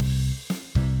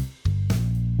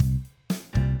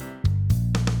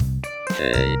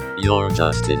Hey, you're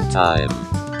just in time.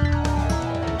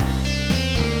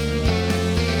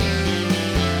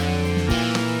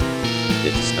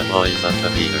 It's the Boys of the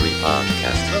Beanery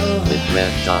podcast with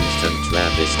Grant Johnston,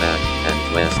 Travis Mack,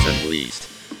 and Weston Least.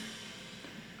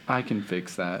 I can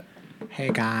fix that. Hey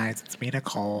guys, it's me,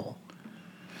 Nicole.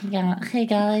 Yeah, hey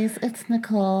guys, it's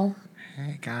Nicole.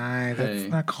 Hey guys, Hey.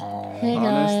 it's Nicole. Hey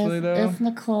Honestly, guys, though- it's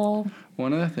Nicole.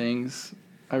 One of the things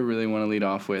I really want to lead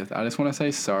off with, I just want to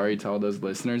say sorry to all those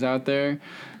listeners out there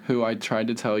who I tried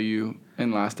to tell you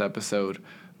in last episode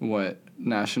what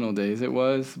national days it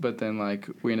was, but then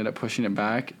we ended up pushing it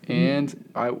back, and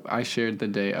I shared the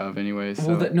day of anyway.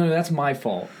 So. Well, no, that's my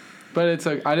fault. But it's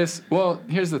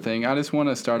here's the thing. I just want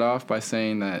to start off by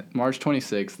saying that March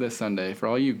 26th, this Sunday, for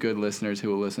all you good listeners who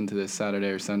will listen to this Saturday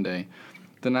or Sunday,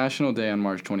 the national day on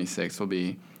March 26th will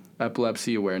be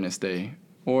Epilepsy Awareness Day,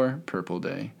 or Purple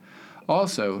Day.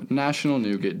 Also, National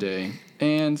Nougat Day,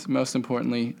 and most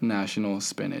importantly, National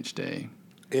Spinach Day.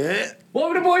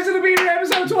 Welcome to Boys of the Beater,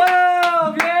 episode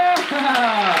 12!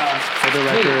 Yeah! For the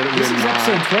record, This we're is not,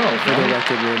 episode 12, For the right?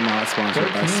 record, we're not sponsored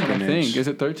by 13, Spinach. I think. Is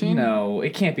it 13? No,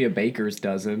 it can't be a baker's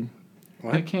dozen.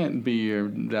 It can't be your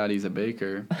daddy's a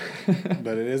baker.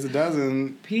 But it is a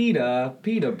dozen. Pita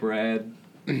bread.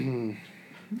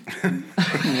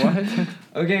 What?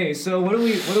 Okay, so what are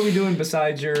we doing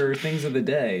besides your things of the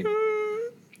day?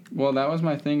 Well, that was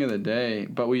my thing of the day.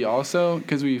 But we also,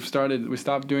 because we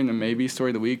stopped doing the Maybe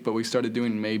Story of the Week, but we started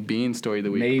doing Maybean Story of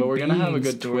the Week. But we're going to have a Maybean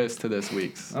good story. twist to this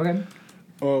week's. Okay.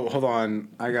 Oh, hold on.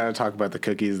 I gotta talk about the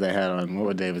cookies they had on.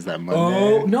 What day was that, Monday?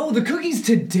 Oh, no, the cookies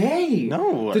today!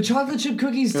 No. The chocolate chip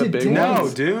cookies The today! big No,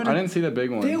 ones? dude. I didn't see the big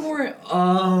ones. They were,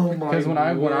 oh my Because when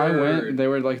I went, word. they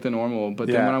were like the normal. But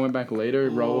then Yeah. when I went back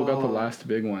later, Raul got the last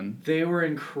big one. They were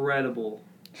incredible.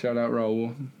 Shout out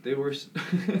Raul. They were...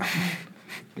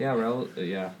 yeah,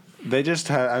 yeah. They just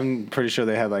had, I'm pretty sure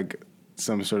they had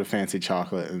some sort of fancy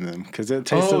chocolate in them. Because it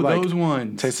tasted those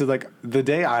ones. Tasted like, the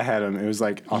day I had them, it was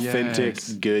like authentic,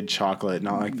 Yes. good chocolate,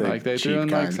 not like the Like they cheap threw in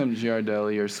kind. some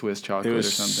Ghirardelli or Swiss chocolate It was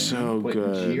or something. so Wait,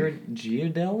 good.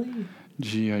 Ghirardelli? I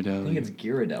Ghirardelli. think it's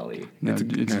Ghirardelli. No, I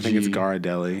think it's G.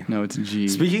 Ghirardelli. No, it's G.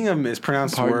 Speaking of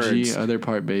mispronounced part words, G, other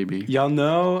part baby. y'all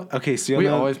know. Okay, so y'all We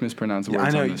know. always mispronounce words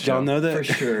I know. on this show. Y'all know that. For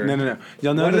sure. No.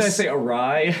 Y'all know What did I this. say,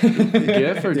 awry?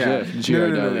 GIF or Yeah. GIF? No,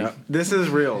 Ghirardelli. no. This is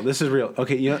real.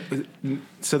 Okay,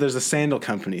 so there's a sandal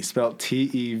company spelled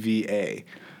Teva.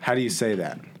 How do you say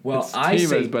that? Well, It's I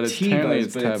say Tevas, but it's apparently Tevas,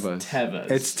 it's but Tevas. it's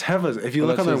Tevas. It's Tevas. If you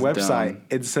Well, look on their that's just website, dumb.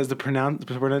 it says the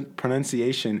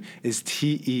pronunciation is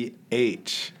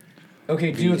TEH.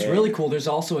 Okay, dude, it's VA. really cool. There's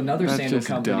also another That's sandal just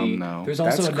company. dumb, though. There's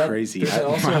also That's another, crazy. There's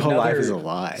also My whole life another is a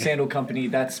lie. sandal company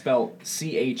that's spelled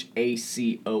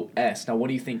CHACOS. Now, what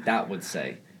do you think that would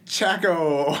say?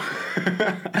 Chaco.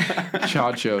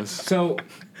 Chachos. So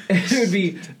it'd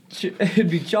be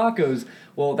Chacos.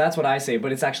 Well, that's what I say,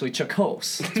 but it's actually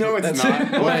Chacos. No, it's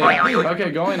That's- not. Wait,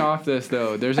 okay, going off this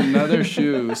though, there's another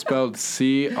shoe spelled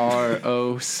CROCS.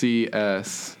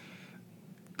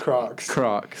 Crocs.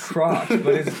 Crocs. Crocs,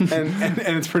 but it's and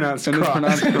it's pronounced And it's Crocs.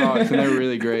 pronounced Crocs, and they're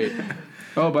really great.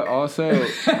 Oh, but also,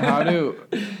 how do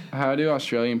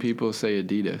Australian people say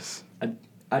Adidas?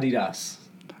 Adidas.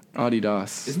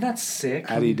 Adidas. Isn't that sick?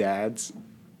 Addy dads.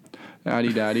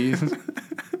 Adidaddies.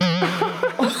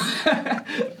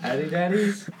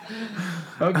 Adidaddies?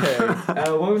 Okay,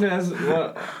 What was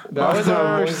that? that was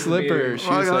our Boys slipper Beard.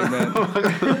 shoe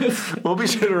segment. We'll be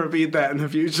sure to repeat that in the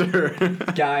future.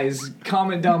 Guys,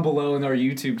 comment down below in our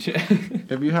YouTube channel.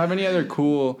 If you have any other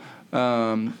cool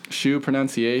shoe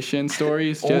pronunciation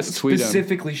stories, just tweet them.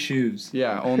 Specifically shoes.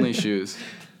 Yeah, only shoes.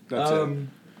 That's it.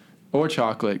 Or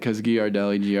chocolate, because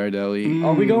Ghirardelli.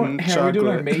 Are we going? Hey, are we doing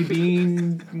our Chocolate.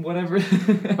 Maybean whatever?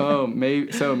 Oh,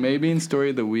 maybe in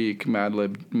Story of the Week, Mad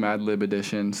Lib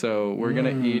edition. So we're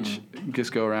gonna each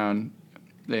just go around,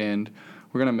 and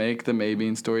we're gonna make the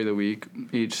Maybean Story of the Week,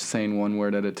 each saying one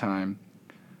word at a time,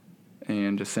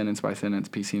 and just sentence by sentence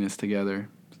piecing this together.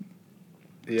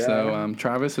 Yeah. So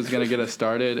Travis is gonna get us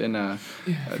started in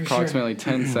approximately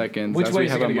 10 seconds Which as way we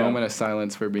is it have a gonna go? moment of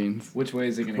silence for Beans. Which way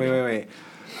is it gonna go? Wait.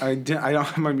 I don't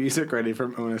have my music ready for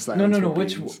moment of silence. No. for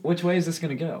Beans. Which way is this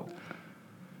gonna go?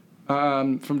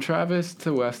 From Travis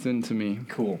to Weston to me,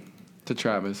 Cool. to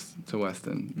Travis to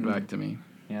Weston, back to me.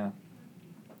 Yeah.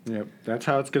 Yep, that's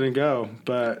how it's gonna go.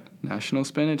 But National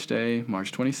Spinach Day,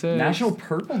 March 26th. National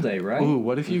Purple Day, right? Ooh,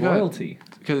 what if you got- royalty?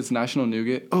 Because it's National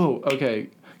Nougat. Oh, okay.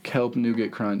 Kelp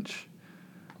Nougat Crunch.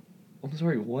 I'm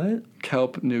sorry. What?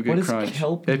 Kelp Nougat What is Crunch.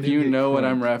 Kelp If you Nougat know what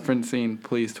I'm Crunch? referencing,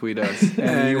 please tweet us,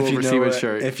 and you will if receive know a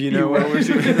shirt. If you know what we're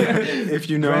if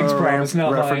you know Greg's what we're promise,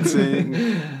 not mine.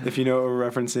 referencing, if you know what we're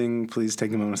referencing, please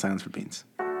take a moment of silence for Beans.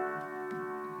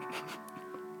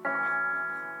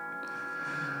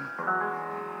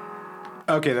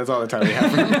 Okay, that's all the time we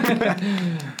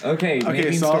have. Okay, Okay,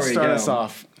 naming so I'll story, start go. us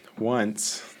off.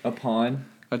 Once. Upon.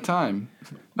 A time.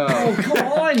 Oh, come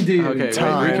on, dude. Okay, wait,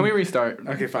 Time. can we restart?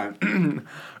 Okay, fine.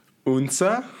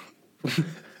 Unsa.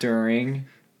 During.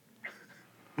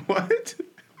 What?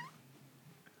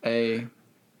 A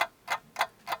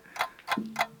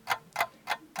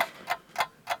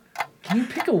Can you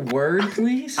pick a word,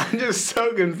 please? I'm just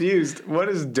so confused. What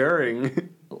is during?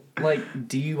 Like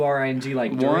during,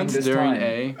 like during once this during time.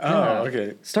 A. Oh,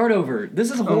 okay. Start over. This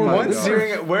is my horrible. Once God.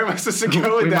 during. Where am I supposed to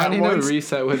go with We that? might need Once to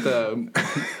reset with a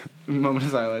moment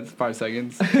of silence. 5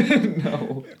 seconds.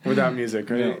 No. without music,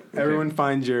 right? No, okay. Everyone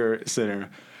find your center.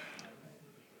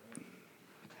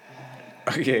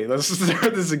 Okay, let's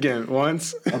start this again.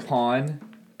 Once. Upon.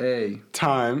 A.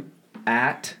 Time.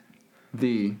 At.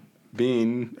 The.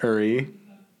 Bean. Uri.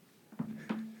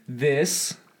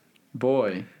 This.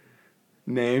 Boy.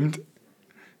 Named.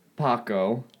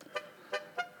 Paco.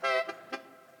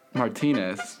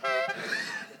 Martinez.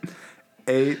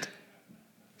 Ate.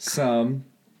 Some.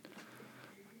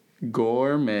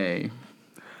 Gourmet.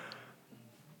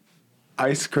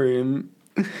 Ice cream.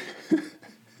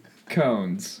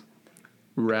 Cones.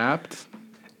 Wrapped.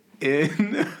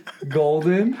 In.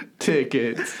 Golden.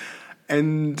 Tickets.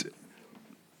 And.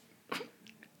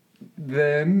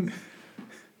 Then.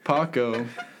 Paco.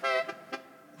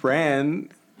 Ran.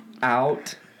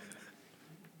 Out.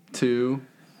 To.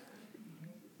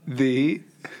 The.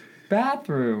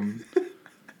 Bathroom.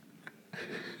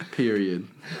 Period.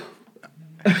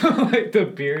 Like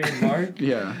the period mark?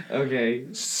 Yeah.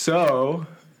 Okay. So.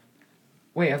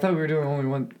 Wait, I thought we were doing only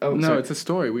one. Oh, No, sorry. it's a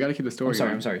story. We gotta keep the story.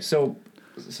 I'm sorry. So.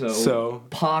 So.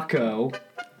 Paco.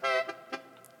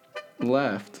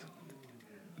 Left.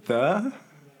 The.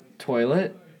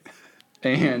 Toilet.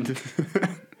 And.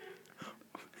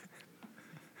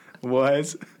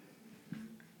 Was.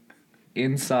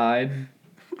 Inside.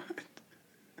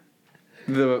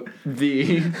 The.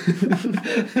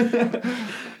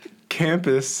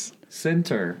 Campus.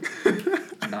 Center.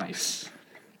 Nice.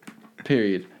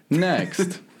 Period.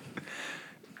 Next.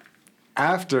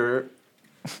 After.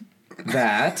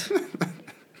 That.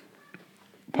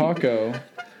 Paco.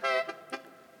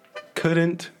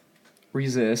 Couldn't.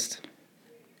 Resist.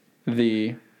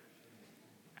 The.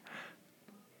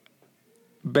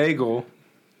 Bagel.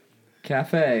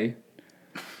 Cafe.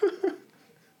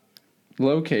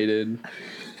 Located.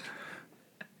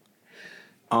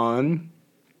 On.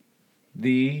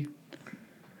 The.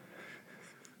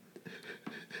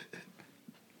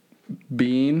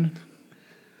 Bean.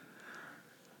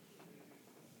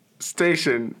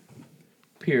 Station.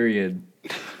 Period.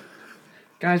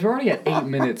 Guys, we're already at 8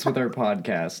 minutes with our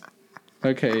podcast.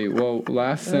 Okay, well,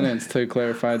 last sentence to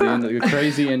clarify the end, the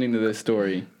crazy ending to this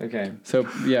story. Okay. So,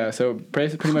 yeah, so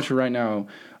pretty much right now,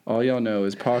 all y'all know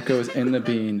is Paco's in the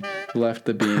bean, left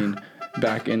the bean,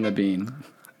 back in the bean.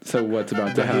 So what's about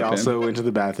to That he happen? also went to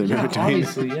the bathroom in Yeah, between.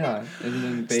 obviously, yeah.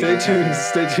 And then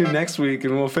Stay tuned next week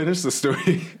and we'll finish the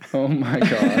story. Oh my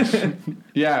gosh.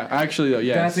 Yeah, actually though,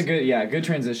 yes. That's a good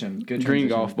transition. Good Green transition.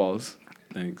 golf balls.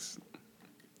 Thanks.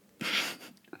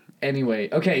 Anyway,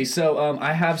 okay, so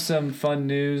I have some fun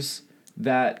news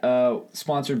that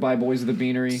sponsored by Boys of the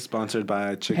Beanery. Sponsored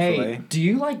by Chick-fil-A. Hey, do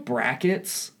you like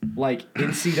brackets? Like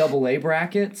NCAA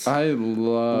brackets? I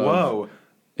love Whoa.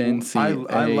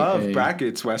 NCAA. I love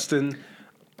brackets, Weston.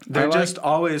 They're like- just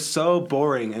always so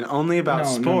boring and only about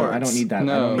sports. No, I don't need that. I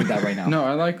don't need that right now. No,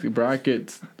 I like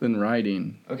brackets and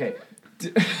writing. Okay.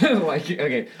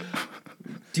 Okay.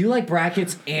 Do you like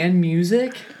brackets and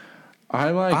music?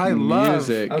 I love-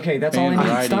 music. Okay, that's all I and need.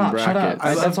 writing Stop. Shut up. brackets.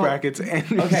 I love That's all- brackets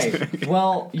and music. Okay,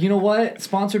 well, you know what?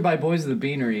 Sponsored by Boys of the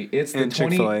Beanery. It's the And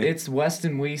Chick-fil-A. It's West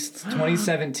and West's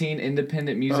 2017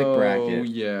 Independent Music Oh, Bracket.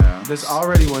 yeah. There's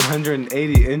already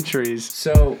 180 entries.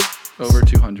 So Over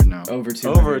 200 now. over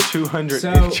 200. Over 200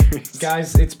 So, entries.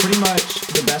 guys, it's pretty much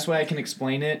the best way I can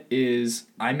explain it is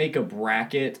I make a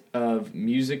bracket of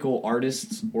musical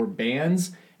artists or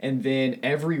bands, and then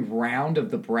every round of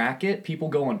the bracket, people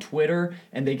go on Twitter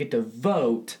and they get to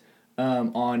vote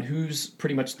on who's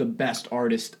pretty much the best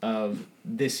artist of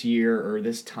this year or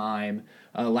this time.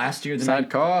 Last year, the Sad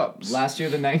Cops. Last year,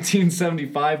 the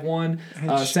 1975 one.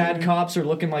 Sad Cops are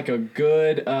looking like a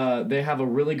good. They have a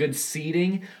really good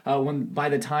seating. When by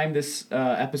the time this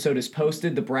episode is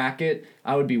posted, the bracket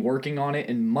I would be working on it,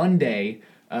 and Monday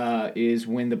is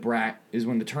when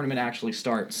the tournament actually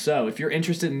starts. So if you're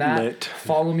interested in that, Lit.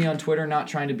 follow me on Twitter. Not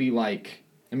trying to be like.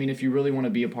 I mean, if you really want to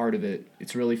be a part of it,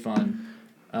 it's really fun.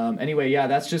 Anyway, yeah,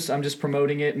 I'm just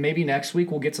promoting it. Maybe next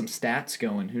week we'll get some stats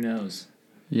going. Who knows?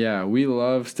 Yeah, we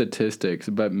love statistics,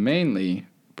 but mainly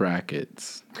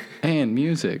brackets, and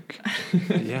music,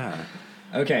 Yeah.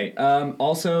 Okay.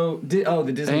 Also, the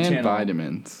Disney and Channel.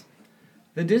 vitamins.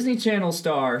 The Disney Channel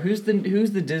star. Who's the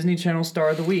Disney Channel star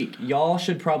of the week? Y'all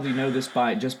should probably know this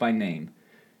by name.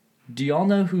 Do y'all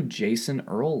know who Jason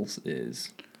Earls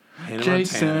is? Hannah Montana.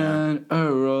 Jason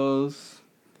Earls.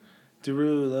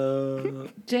 Derulo.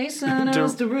 Jason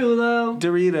Earls Derulo.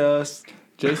 Doritos.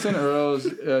 Jason Earls,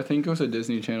 I think, was a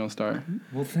Disney Channel star.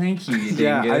 Well, thank you, you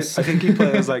Yeah, I dingus. think he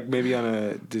plays like maybe on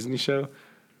a Disney show.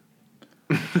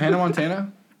 Hannah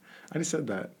Montana? I just said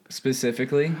that.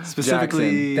 Specifically.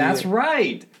 Specifically. That's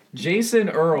right. Jason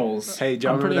Earls. Hey, do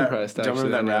y'all I'm pretty remember impressed, that? Do y'all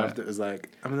remember actually, that I know rap that was like,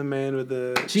 "I'm the man with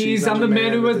the Cheese, I'm the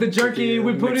man who was the jerky.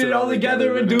 We put mix it all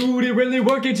together and dude, it really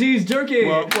working cheese jerky.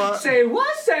 What? Say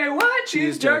what? Say what?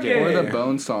 Cheese Cheese jerky. jerky. Or the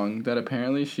Bone song that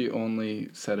apparently she only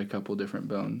said a couple different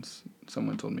bones.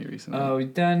 Someone told me recently. Oh, we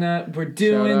done it. We're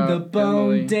doing Shout the out,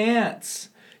 bone Emily. dance.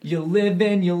 You live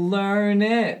and you learn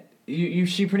it.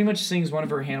 She pretty much sings one of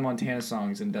her Hannah Montana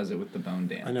songs and does it with the bone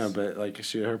dance. I know, but like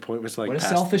her point was like, What a pass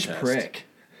the selfish test. prick.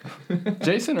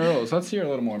 Jason Earls. Let's hear a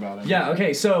little more about him. Yeah,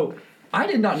 okay, so I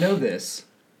did not know this,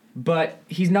 but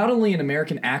he's not only an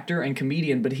American actor and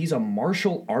comedian, but he's a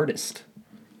martial artist.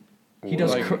 He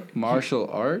does Like martial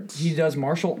arts? he does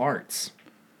martial arts.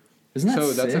 Isn't that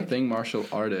So that's a sick? thing, martial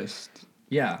artist.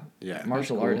 Yeah. Yeah,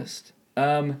 Martial that's cool.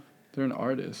 artist. They're an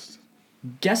artist.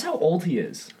 Guess how old he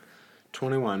is?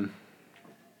 21.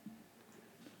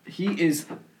 He is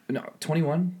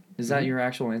 21? Is that your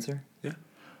actual answer?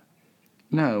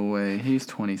 No way. He's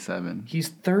 27. He's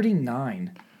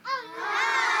 39.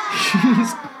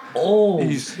 He's old.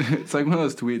 It's like one of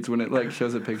those tweets when it like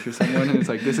shows a picture of someone and it's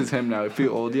like, this is him now.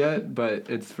 Feel old yet? But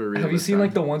it's for real. Have you this seen time.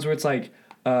 like the ones where it's like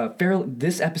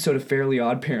this episode of Fairly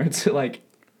Odd Parents like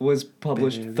was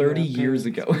published Fairly 30 Odd years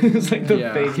ago? It's like the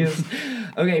Yeah. fakest.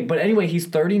 Okay, but anyway, he's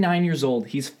 39 years old.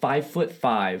 He's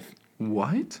 5'5".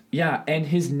 What? Yeah, and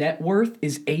his net worth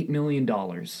is $8 million.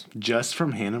 Just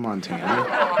from Hannah Montana?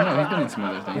 No, he's been in some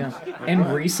other things. Yeah.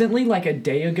 And recently, like a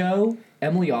day ago,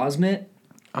 Emily Osment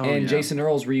Oh, and yeah. Jason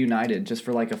Earls reunited just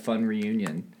for like a fun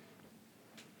reunion.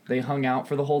 They hung out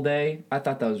for the whole day. I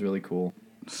thought that was really cool.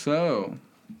 So,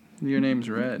 your name's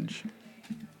Reg.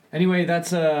 Anyway,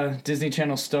 that's a Disney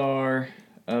Channel star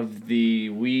of the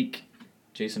week,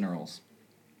 Jason Earls.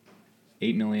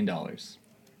 $8 million.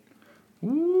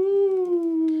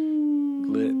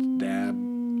 Lit,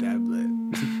 dab lit.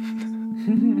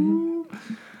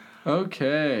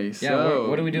 Okay, so Yeah,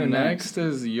 what are we doing next?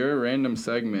 Is your random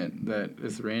segment that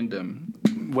is random.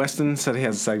 Weston said he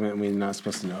has a segment and we're not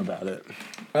supposed to know about it.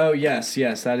 Oh, yes,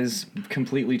 that is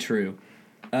completely true.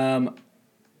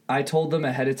 I told them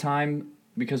ahead of time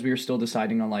because we were still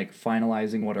deciding on like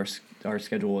finalizing what our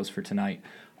schedule was for tonight.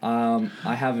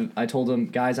 I told them,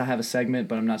 guys, I have a segment,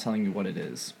 but I'm not telling you what it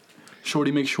is.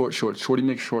 Shorty makes short shorts. Shorty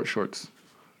makes short shorts.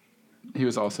 He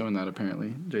was also in that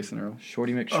apparently, Jason Earl.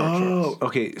 Shorty McShort Oh, shorts.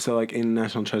 okay. So like in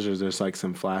National Treasures, there's like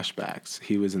some flashbacks.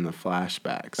 He was in the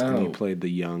flashbacks, and he Oh. played the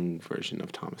young version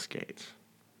of Thomas Gates.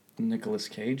 Nicolas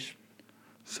Cage.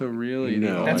 So really,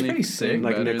 No. the That's only pretty sick. thing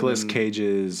Like better Nicolas than-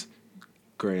 Cage's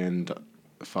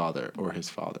grandfather or his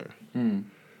father.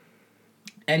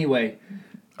 Anyway,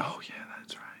 Oh yeah,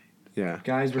 that's right. Yeah.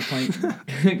 guys, we're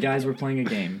playing. Guys, we're playing a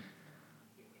game.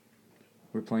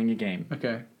 We're playing a game.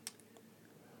 Okay.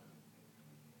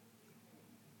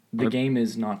 The game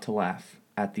is not to laugh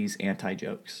at these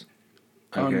anti-jokes.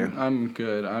 Okay. I'm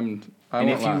good. I And won't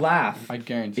if you laugh, I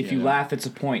guarantee. if you it. laugh, it's a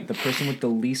point. The person with the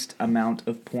least amount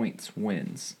of points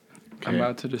wins. I'm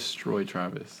about to destroy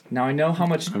Travis. Now I know how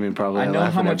much. I mean, probably I know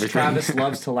laugh how at much everything. Travis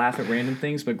loves to laugh at random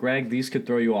things, but Greg, these could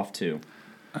throw you off too.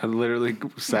 I literally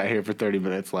sat here for 30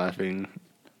 minutes laughing.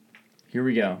 Here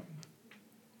we go,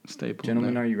 Staple.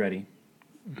 gentlemen. Are you ready?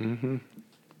 Mm-hmm.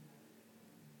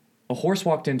 A horse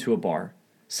walked into a bar.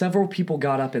 Several people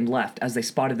got up and left as they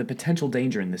spotted the potential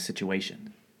danger in this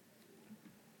situation.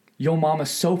 Yo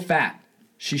mama's so fat,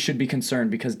 she should be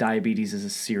concerned because diabetes is a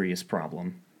serious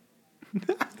problem.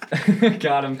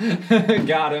 Got him.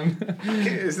 Got him.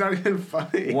 It's not even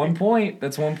funny. 1 point.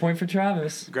 That's 1 point for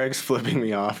Travis. Greg's flipping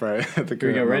me off right at the Here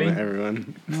we current go, ready? moment,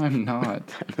 everyone. No, I'm not.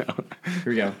 Here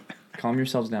we go. Calm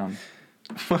yourselves down.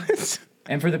 What?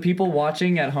 And for the people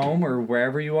watching at home or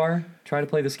wherever you are, try to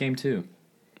play this game too.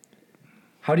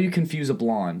 How do you confuse a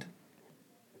blonde?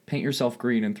 Paint yourself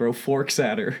green and throw forks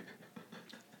at her.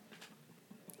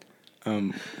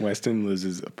 Weston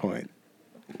loses a point.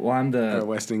 Well, Or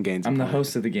Weston gains a I'm the point.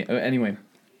 host of the game. Anyway,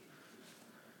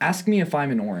 ask me if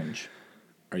I'm an orange.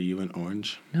 Are you an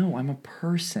orange? No, I'm a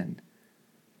person.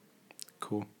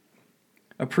 Cool.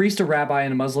 A priest, a rabbi,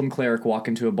 and a Muslim cleric walk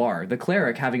into a bar. The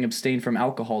cleric, having abstained from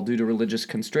alcohol due to religious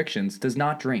constrictions, does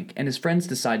not drink, and his friends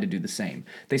decide to do the same.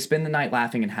 They spend the night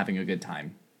laughing and having a good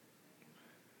time.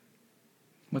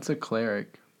 What's a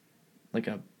cleric? Like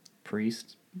a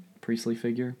priestly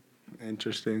figure.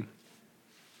 Interesting.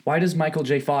 Why does Michael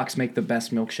J. Fox make the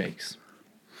best milkshakes?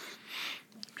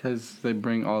 Because they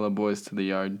bring all the boys to the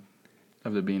yard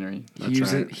of the beanery.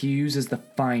 He uses the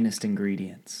finest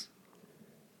ingredients.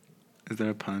 Is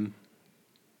there a pun?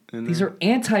 These are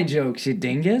anti-jokes, you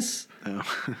dingus.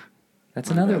 Oh.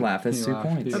 That's another laugh. That's He 2 laughed.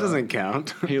 points. That doesn't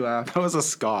count. He laughed. That was a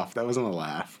scoff. That wasn't a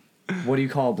laugh. What do you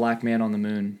call a black man on the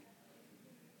moon?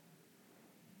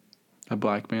 A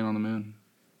black man on the moon.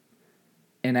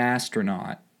 An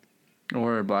astronaut.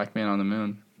 Or a black man on the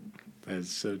moon. That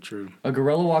is so true. A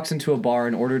gorilla walks into a bar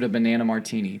and ordered a banana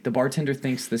martini. The bartender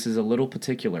thinks this is a little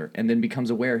particular and then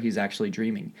becomes aware he's actually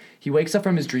dreaming. He wakes up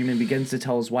from his dream and begins to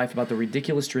tell his wife about the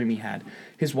ridiculous dream he had.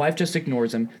 His wife just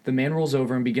ignores him. The man rolls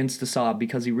over and begins to sob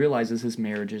because he realizes his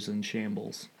marriage is in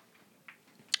shambles.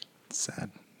 It's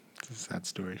sad. It's a sad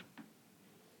story.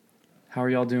 How are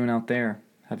y'all doing out there?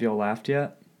 Have y'all laughed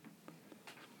yet?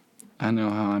 I know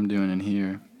how I'm doing in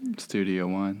here. Studio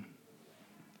One.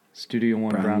 Studio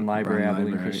One, Brown Library, Brown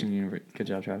Abilene Library. Christian University. Good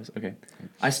job, Travis. Okay.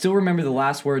 I still remember the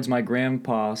last words my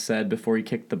grandpa said before he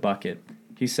kicked the bucket.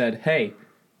 He said, "Hey,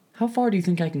 how far do you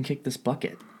think I can kick this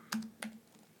bucket?"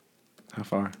 How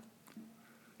far?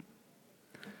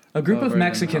 A group Over of in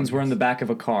Mexicans were in Hopkins. the back of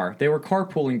a car. They were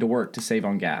carpooling to work to save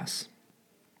on gas.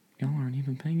 Y'all aren't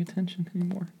even paying attention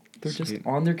anymore. They're just Sweet.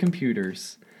 on their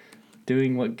computers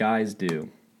doing what guys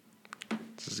do.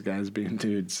 Just guys being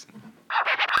dudes.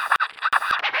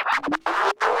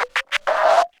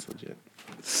 It's legit.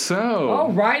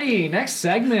 So. Alrighty, next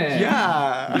segment.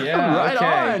 Yeah. Yeah, Right okay.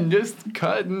 on. Just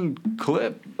cut and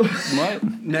clip. What?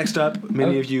 Next up,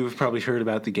 many of you have probably heard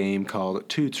about the game called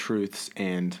Two Truths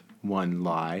and One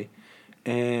Lie.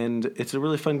 And it's a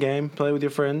really fun game. Play with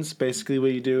your friends. Basically,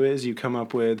 what you do is you come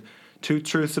up with two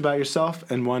truths about yourself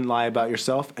and one lie about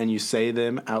yourself, and you say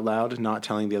them out loud, not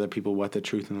telling the other people what the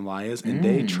truth and the lie is, and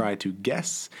they try to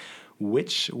guess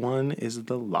which one is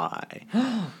the lie.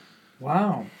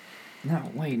 Wow.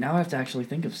 No, wait, now I have to actually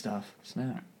think of stuff.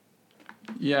 Snap.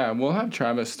 Yeah, we'll have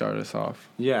Travis start us off.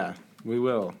 Yeah, we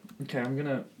will. Okay, I'm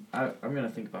gonna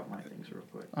think about my things real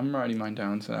quick. I'm writing mine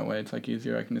down so that way it's like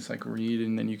easier. I can just like read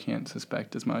and then you can't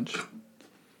suspect as much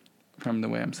from the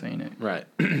way I'm saying it. Right.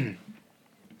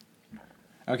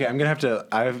 Okay, I'm gonna have to.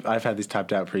 I've had these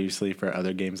typed out previously for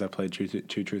other games I played,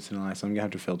 Two Truths and a Lie. So I'm gonna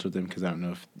have to filter them because I don't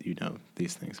know if you know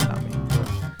these things about me.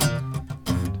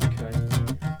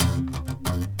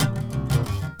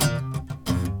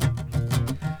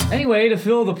 Anyway, to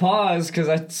fill the pause, because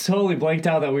I totally blanked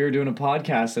out that we were doing a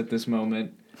podcast at this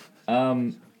moment.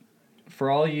 For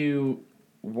all you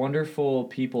wonderful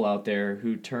people out there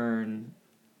who turn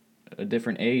a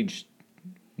different age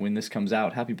when this comes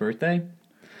out, happy birthday.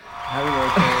 Happy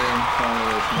birthday.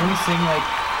 Can we sing like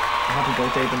happy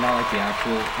birthday, but not like the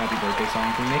actual happy birthday song?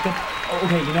 Can we make up? Oh,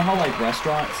 okay, you know how like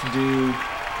restaurants do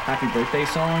happy birthday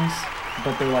songs,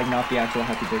 but they're like not the actual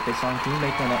happy birthday song? Can we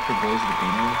make one up for Boys of the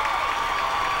Beanery?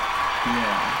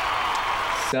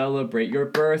 Yeah. Celebrate your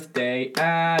birthday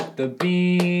at the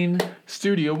Bean.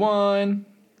 Studio One.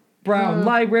 Brown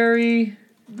Library.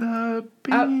 The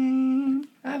Bean.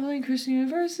 Abilene Christian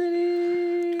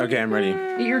University. Okay, I'm ready.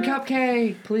 Eat your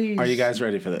cupcake, please. Are you guys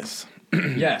ready for this?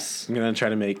 Yes. I'm gonna try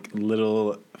to make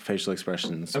little facial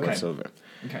expressions Okay. whatsoever.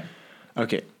 Okay.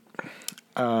 Okay.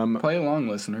 Play along,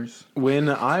 listeners. When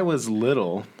I was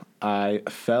little, I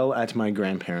fell at my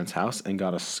grandparents' house and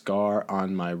got a scar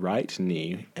on my right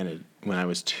knee, and when I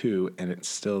was 2, and it's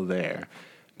still there,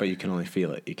 but you can only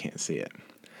feel it. You can't see it.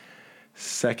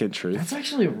 Second truth. That's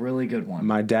actually a really good one.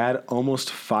 My dad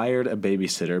almost fired a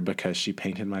babysitter because she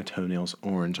painted my toenails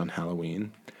orange on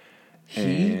Halloween.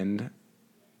 He? And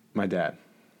my dad.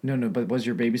 No, but was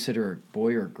your babysitter a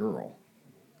boy or a girl?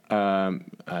 I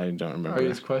don't remember. Are you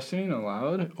just questioning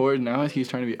aloud? Or now he's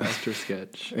trying to be Esther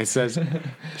Sketch? It says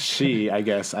she, I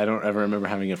guess. I don't ever remember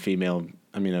having a male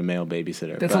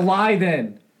babysitter. That's but a lie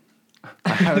then. I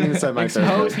haven't even said my third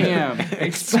Expose person.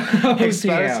 him.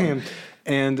 Expose him.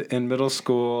 And in middle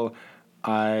school,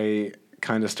 I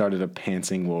kind of started a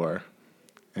pantsing war,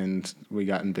 and we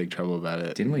got in big trouble about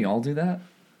it. Didn't we all do that?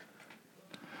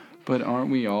 But aren't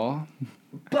we all?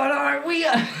 But aren't we?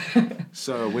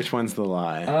 So which one's the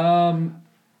lie?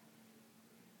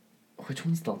 Which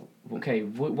one's the... Okay,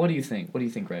 what do you think? What do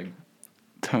you think, Greg?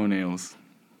 Toenails.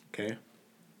 Okay.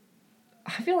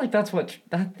 I feel like that's what...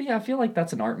 I feel like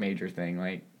that's an art major thing.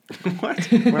 Like, What?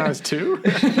 When I was 2?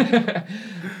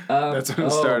 That's when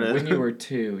it started. When you were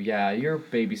 2. Yeah, your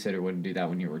babysitter wouldn't do that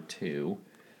when you were 2.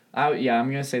 Yeah, I'm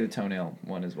going to say the toenail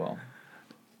one as well.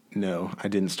 No, I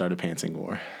didn't start a pantsing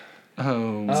war.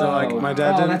 Oh. So, like, my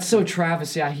dad didn't... that's so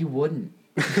Travis. Yeah, he wouldn't.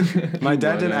 My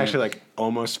dad didn't actually, like,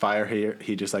 almost fire her.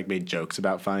 He just, like, made jokes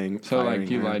about firing So, like,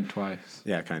 you her. lied twice.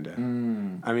 Yeah, kind of.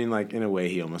 I mean, like, in a way,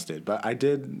 he almost did. But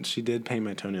she did paint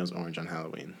my toenails orange on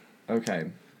Halloween.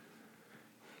 Okay.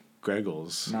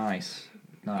 Greggles. Nice.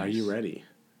 Are you ready?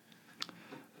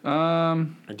 Or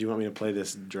do you want me to play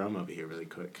this drum over here really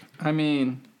quick? I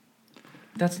mean...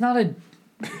 That's not a...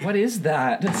 What is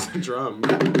that? It's a drum.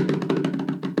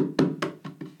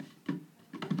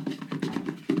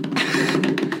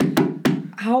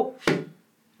 How...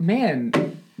 Man,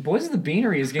 Boys of the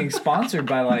Beanery is getting sponsored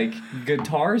by, like,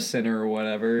 Guitar Center or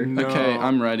whatever. No. Okay,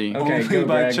 I'm ready. Okay, Only go,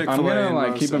 by Greg. Chick-fil-A I'm gonna and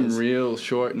like keep them Moses. real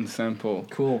short and simple.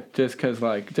 Cool. Just cause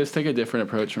like just take a different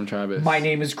approach from Travis. My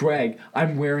name is Greg.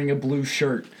 I'm wearing a blue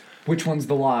shirt. Which one's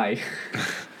the lie?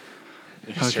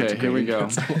 Okay, here we go.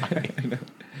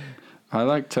 I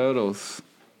like totals.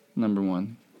 Number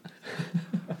 1.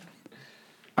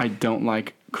 I don't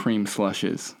like cream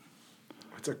slushes.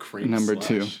 What's a cream Number slush?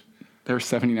 2. They were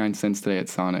 79 cents today at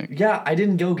Sonic. Yeah, I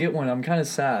didn't go get one. I'm kind of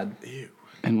sad. Ew.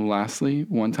 And lastly,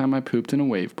 one time I pooped in a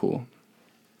wave pool.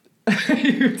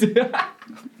 You did.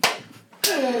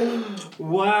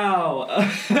 Wow.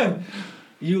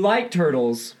 You like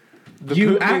turtles. You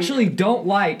pooping- actually don't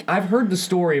like. I've heard the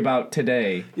story about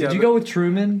today. Yeah, Did you the- go with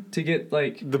Truman to get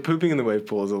like The pooping in the wave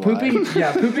pool is a lie. pooping?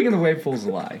 Yeah, pooping in the wave pool's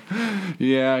a lie.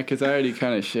 Yeah, because I already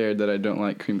kind of shared that I don't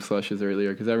like cream slushes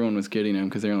earlier because everyone was getting them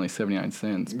because they're only 79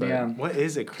 cents. But Yeah. What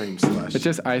is a cream slush? It's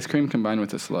just ice cream combined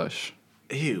with a slush.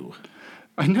 Ew.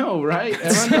 I know, right?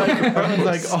 Everyone's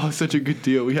like, oh, such a good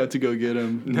deal. We have to go get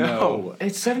them. No.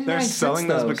 It's 79 They're cents selling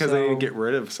those though, because so... they need to get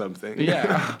rid of something.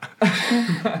 Yeah.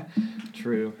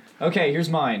 True. Okay, here's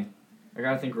mine. I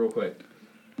gotta think real quick.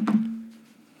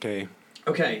 Okay.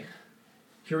 Okay,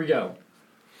 here we go.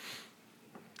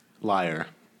 Liar.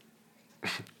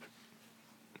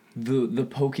 The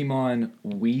Pokemon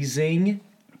Weezing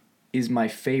is my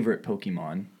favorite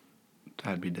Pokemon.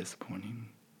 That'd be disappointing.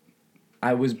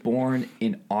 I was born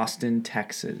in Austin,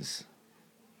 Texas.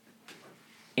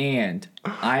 And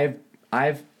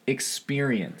I've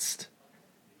experienced,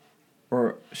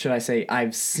 or should I say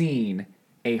I've seen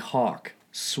a hawk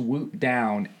swoop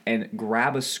down and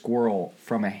grab a squirrel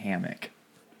from a hammock.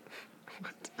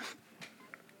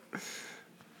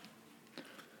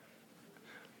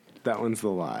 That one's the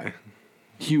lie.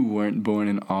 You weren't born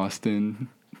in Austin.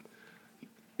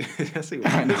 Yes, he was.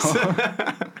 I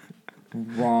know.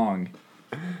 Wrong.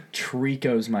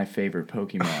 Trico's my favorite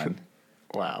Pokemon.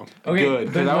 Wow. Okay, Good,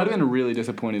 because then I would what- have been really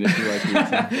disappointed if you liked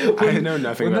Weezing. I know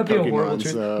nothing Wouldn't about that be a Pokemon, horrible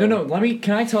trick? so... No,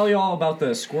 can I tell you all about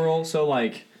the squirrel? So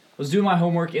like, I was doing my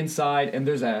homework inside, and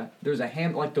there's a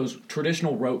like those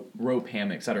traditional rope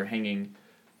hammocks that are hanging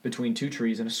between two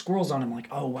trees, and a squirrel's on. I'm like,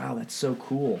 oh wow, that's so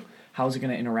cool. How's it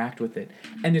gonna interact with it?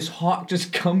 And this hawk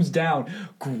just comes down,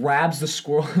 grabs the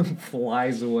squirrel, and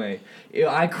flies away.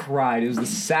 I cried. It was the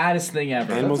saddest thing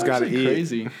ever. Animals That's gotta actually eat.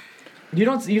 crazy. You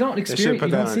don't They should experience. put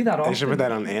You that don't on, see that often. They should put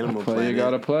that on Animal Play, Planet. you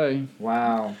gotta play.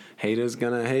 Wow. Haters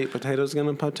gonna hate, potatoes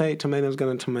gonna potate, tomatoes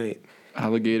gonna tomate.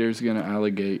 Alligator's gonna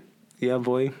alligate. Yeah,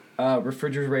 boy.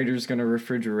 Refrigerator's gonna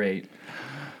refrigerate.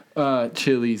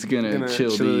 Chili's gonna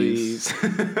chill these.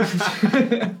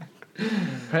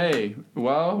 Hey,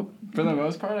 well, for the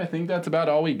most part, I think that's about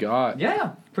all we got.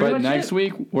 Yeah. Pretty But much next it.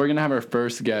 week, we're gonna have our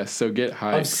first guest, so get Of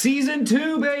hyped. season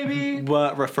 2, baby.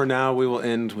 But for now, we will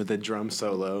end with a drum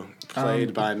solo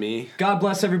played by me. God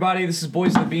bless everybody. This is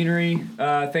Boys of the Beanery.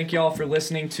 Thank you all for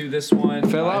listening to this one.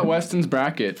 Fill out Weston's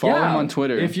bracket. Follow him on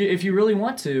Twitter. If you really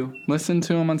want to. Listen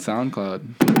to him on SoundCloud.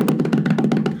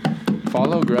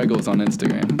 Follow Greggles on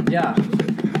Instagram. Yeah.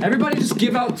 Everybody just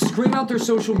scream out their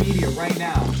social media right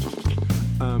now.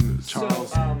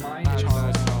 Charles. So,